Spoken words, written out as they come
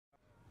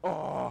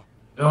Oh.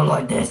 You don't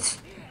like this.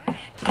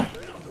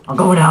 I'm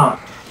going out.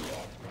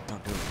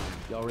 Don't do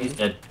it. He's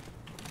dead.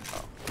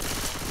 Oh.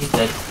 He's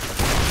dead.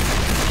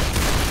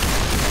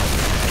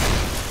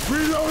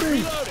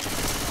 Reloading!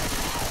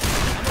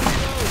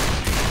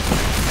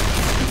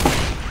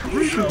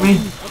 Shoot me.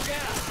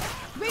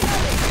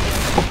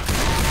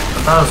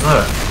 What the hell is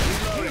that?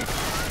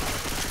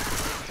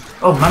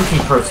 Oh, monkey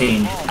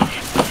protein.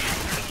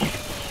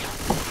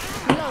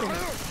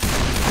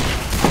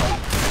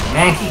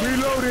 Mankey.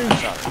 Reloading!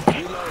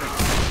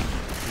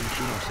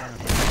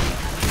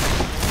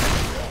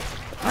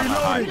 I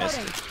missed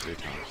it 3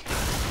 times.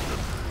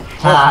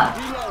 Ha.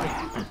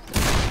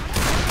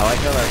 I like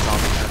how that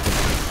song turned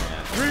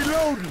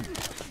Reloading!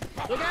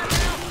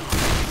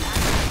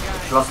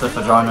 She lost her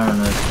vagina in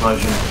the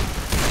explosion.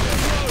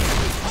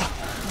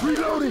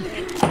 Reloading!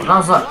 What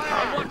was that?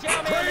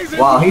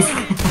 Wow, he's...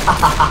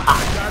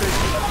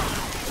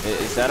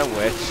 Is that a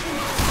witch?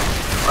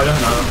 I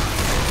don't know.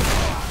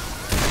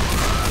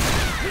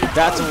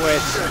 That's a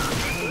witch.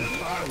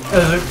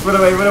 Run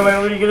away, when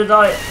are you gonna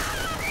die?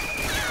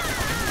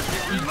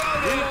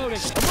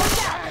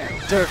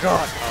 Dear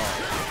God.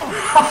 Oh.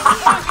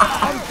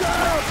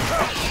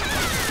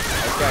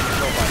 Okay, I can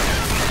go by now.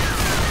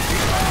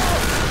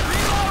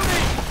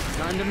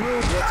 Time to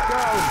move, let's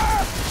go!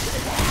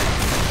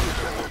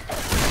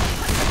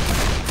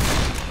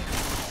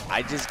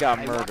 I just got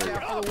murdered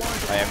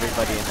by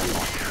everybody in the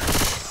mall.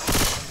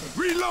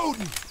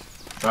 Reloading!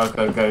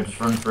 Go, just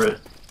run for it.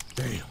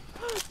 Damn,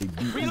 they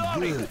beat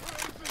me good.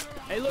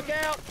 Hey, look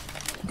out!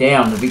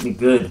 Damn, they beat me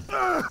good.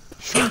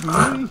 Shooting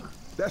me?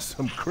 That's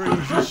some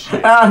crazy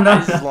shit. Ah, no. I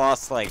just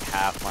lost like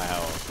half my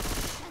health.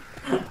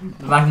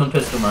 The Magnum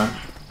pistol, man.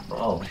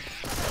 Oh.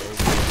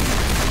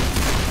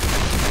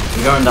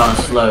 You're going down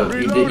slow.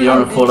 You don't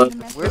want to fall up.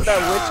 Where'd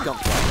that witch come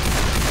from?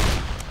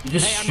 You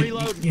just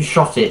you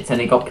shot it and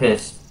it got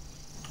pissed.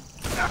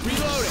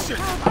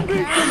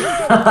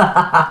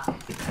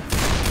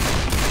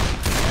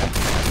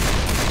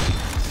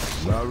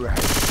 Alright.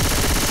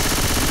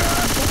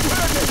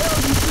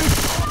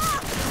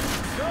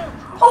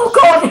 Oh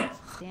God!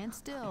 Stand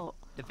still.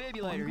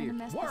 Defibrillator here.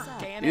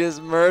 You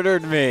just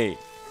murdered me.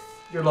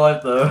 You're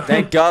alive though.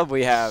 Thank God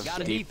we have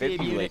Got a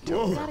defibrillator.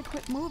 You gotta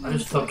quit moving. I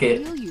just so took I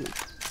it. can heal you.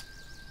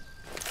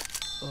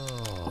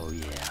 Oh,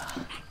 yeah.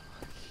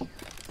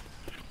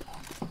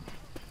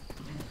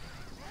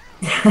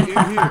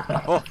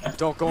 Oh,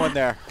 don't go in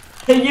there.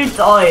 You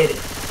died.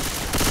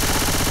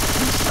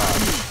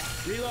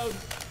 Reload.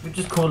 We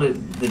just call it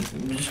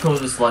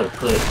this like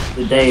clip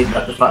the day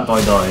that the fat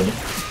guy died. We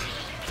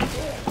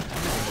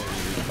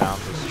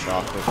found this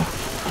chocolate.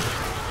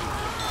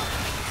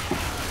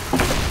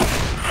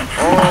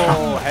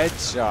 Oh,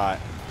 headshot.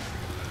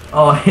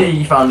 Oh,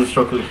 you found this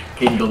chocolate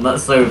kingdom.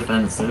 That's so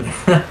offensive.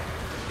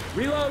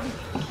 Reload.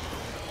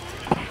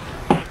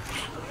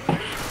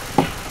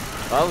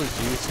 That was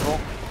useful.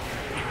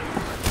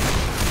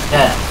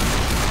 Yeah.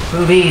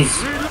 Movies.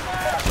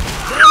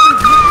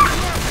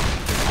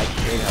 I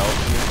can help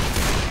you.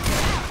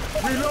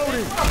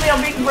 Reloading!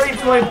 I'm being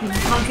raped by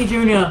Monkey Jr.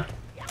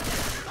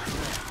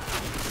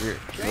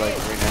 You're like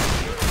right now.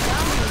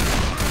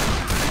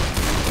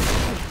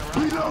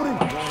 Reloading!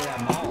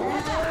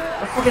 What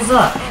the fuck is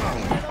that?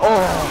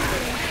 Oh,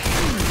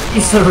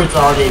 He's so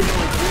retarded. I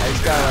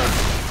just got like.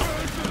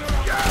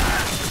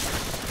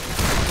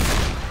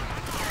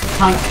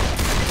 Tank.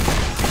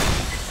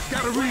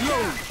 Gotta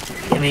reload!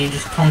 I mean,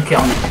 just tonk it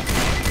on it.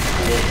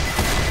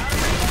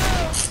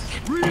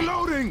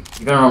 Reloading!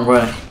 You're going the wrong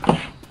way.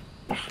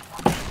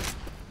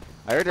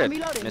 I heard it,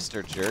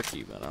 Mr.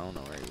 Jerky, but I don't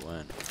know where he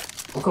went.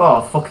 Look at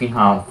our fucking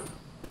health.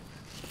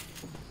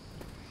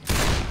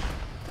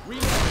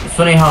 It's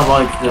funny how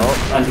like the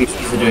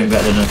NPCs are doing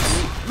better than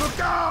us. Look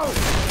out!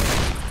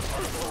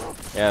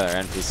 Yeah,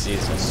 their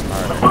NPCs are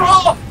smart.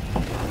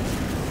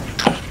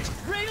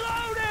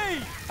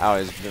 Reloading. Ow,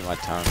 it's been my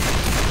tongue.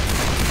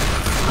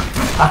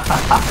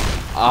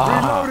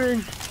 Ah, Reloading!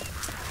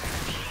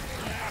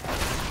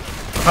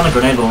 I found a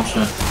grenade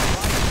launcher.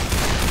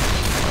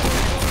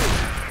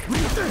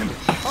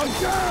 I'm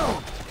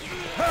down!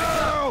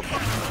 Help!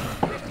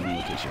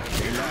 someone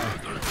killed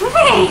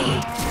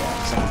me.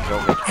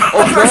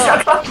 Oh God!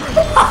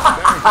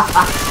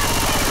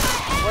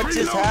 What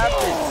just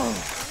happened?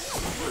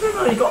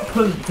 He got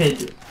punted.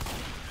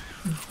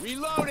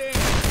 Reloading.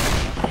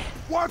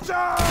 Watch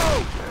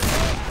out!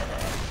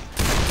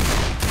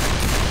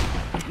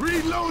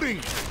 Reloading!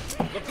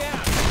 Look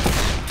out.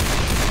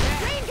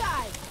 Green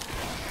guy!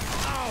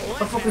 What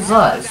the fuck is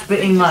that? It's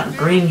spitting that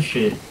green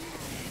shit.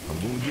 I'm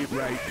gonna get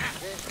right.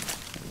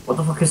 What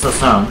the fuck is that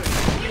sound?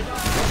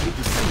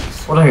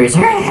 What are you?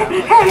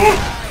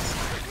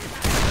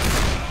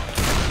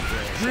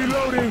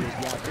 Reloading!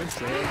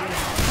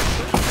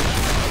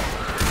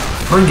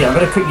 Bring it, I'm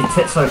gonna cut your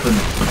tits open.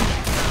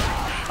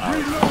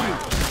 Reloading!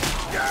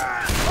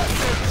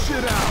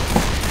 Shit out!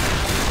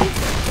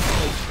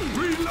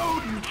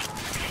 Reloading!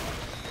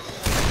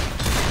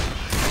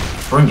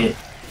 Bring it.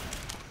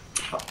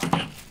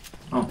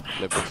 Oh.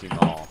 Liberty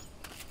Mall.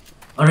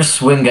 I I just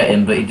swing at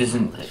him, but he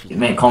doesn't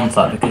make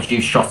contact because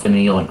you shot him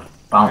and he like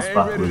bounced Ain't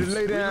ready to backwards.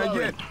 lay down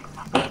yet.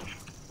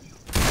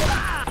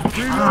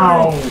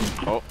 Ow!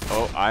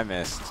 Oh, I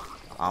missed.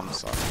 I'm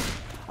sorry.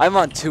 I'm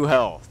on 2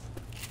 health.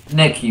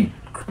 Nick, you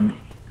cunt.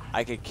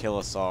 I could kill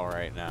us all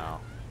right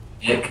now.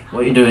 Nick,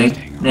 what are you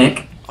doing?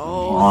 Nick?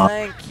 Oh, Aw.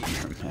 thank you.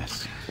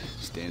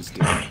 Stand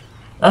still.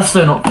 That's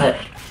so not fair.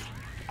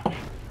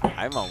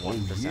 I'm on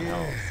 1%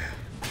 health.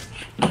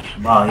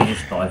 Wow, he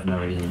just died for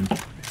no reason.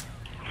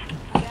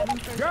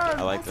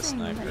 I like the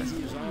sniper. Wait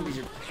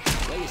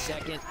a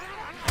second.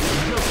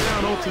 Jump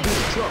down onto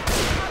this truck.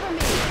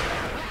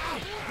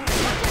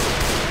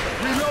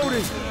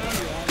 Reloading.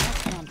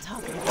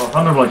 Well,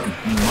 kind of like a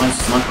nice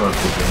sniper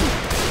rifle thing.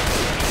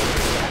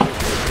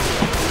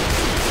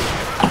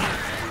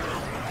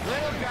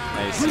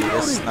 Now you see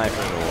this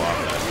sniper will walk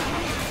up.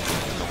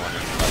 The one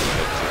in front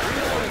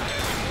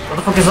of What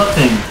the fuck is that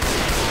thing? it.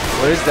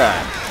 What is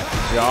that?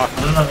 Jock. I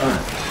don't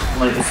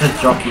know. Like, it said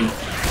jockey.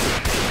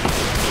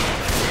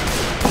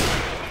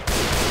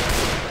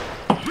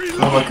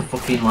 More like a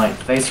fucking like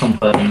face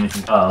humper than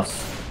anything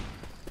else.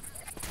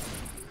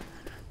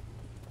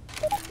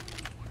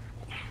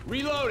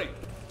 Reloading.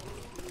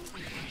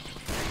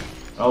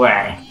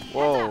 Away.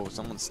 Whoa,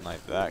 someone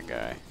sniped that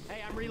guy.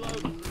 Hey, I'm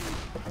reloading.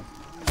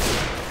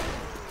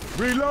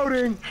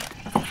 Reloading.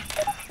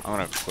 I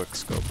want to quick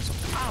scope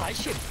something. Oh, that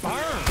shit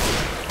burned.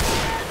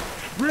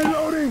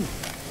 Reloading.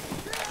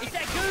 It's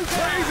that goo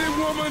guy. Crazy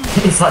woman.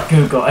 It's that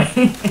goo guy.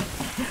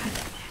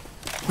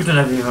 We don't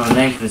have even a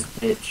name for this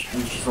bitch,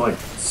 and she's like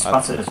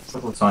spat at us a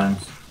couple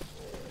times.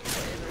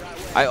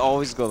 I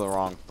always go the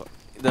wrong.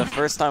 The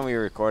first time we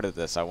recorded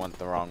this, I went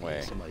the wrong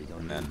way,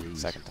 and then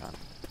second time.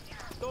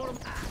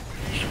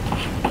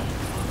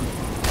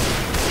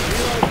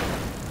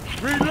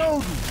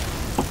 Reloading.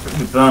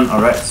 We burnt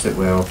our exit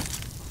wheel.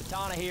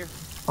 Katana here.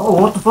 Oh,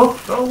 what the fuck?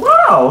 Oh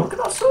wow! Look at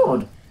that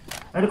sword.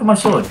 Hey, look at my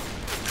sword.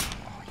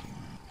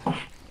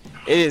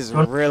 It is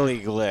really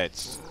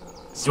glitched. Do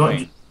you want,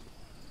 Swing.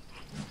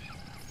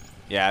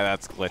 Yeah,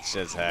 that's glitched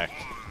as heck. do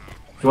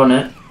you want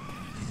it?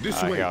 This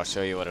Here, way. I'll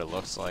show you what it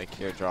looks like.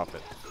 Here, drop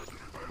it.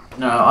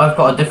 No, I've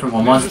got a different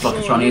one. Mine's like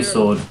a Chinese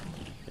sword.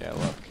 Yeah,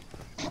 look.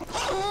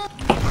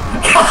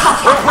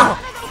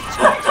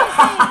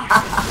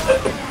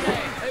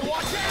 Hey,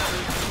 watch out.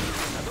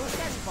 Now those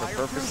guys For fire.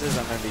 purposes,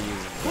 I'm gonna be using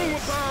Who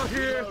this. about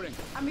here? Reloading.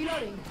 I'm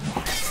reloading.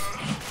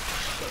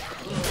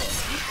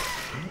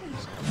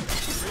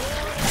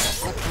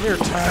 Here,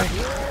 Tag.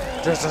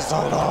 This is the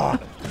law.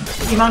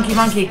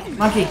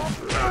 Monkey!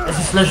 This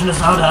is Legend of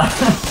Zelda.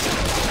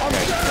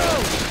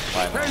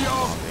 Hey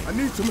y'all, I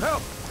need some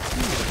help.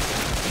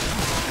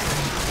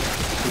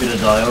 We're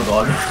gonna die, oh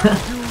god.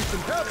 Use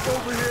some help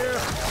over here.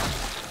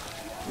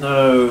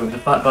 No, the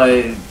fat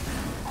guy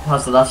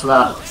has the last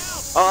lap.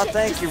 Oh,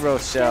 thank you,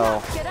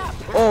 Rochelle. Get up.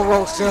 Oh,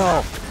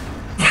 Rochelle.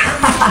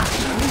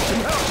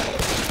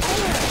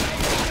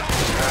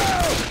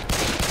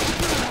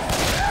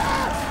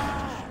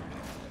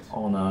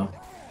 Oh no.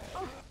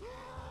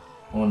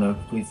 Oh no,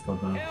 please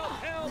god no.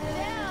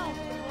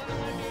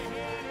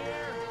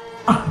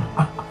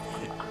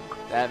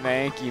 That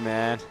Mankey,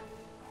 man.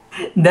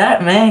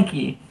 That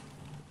Mankey!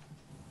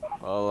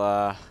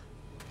 Well,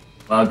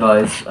 Well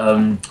guys,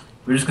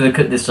 we're just gonna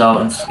cut this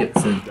out and skip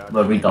to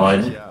where we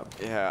died.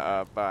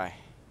 yeah, bye.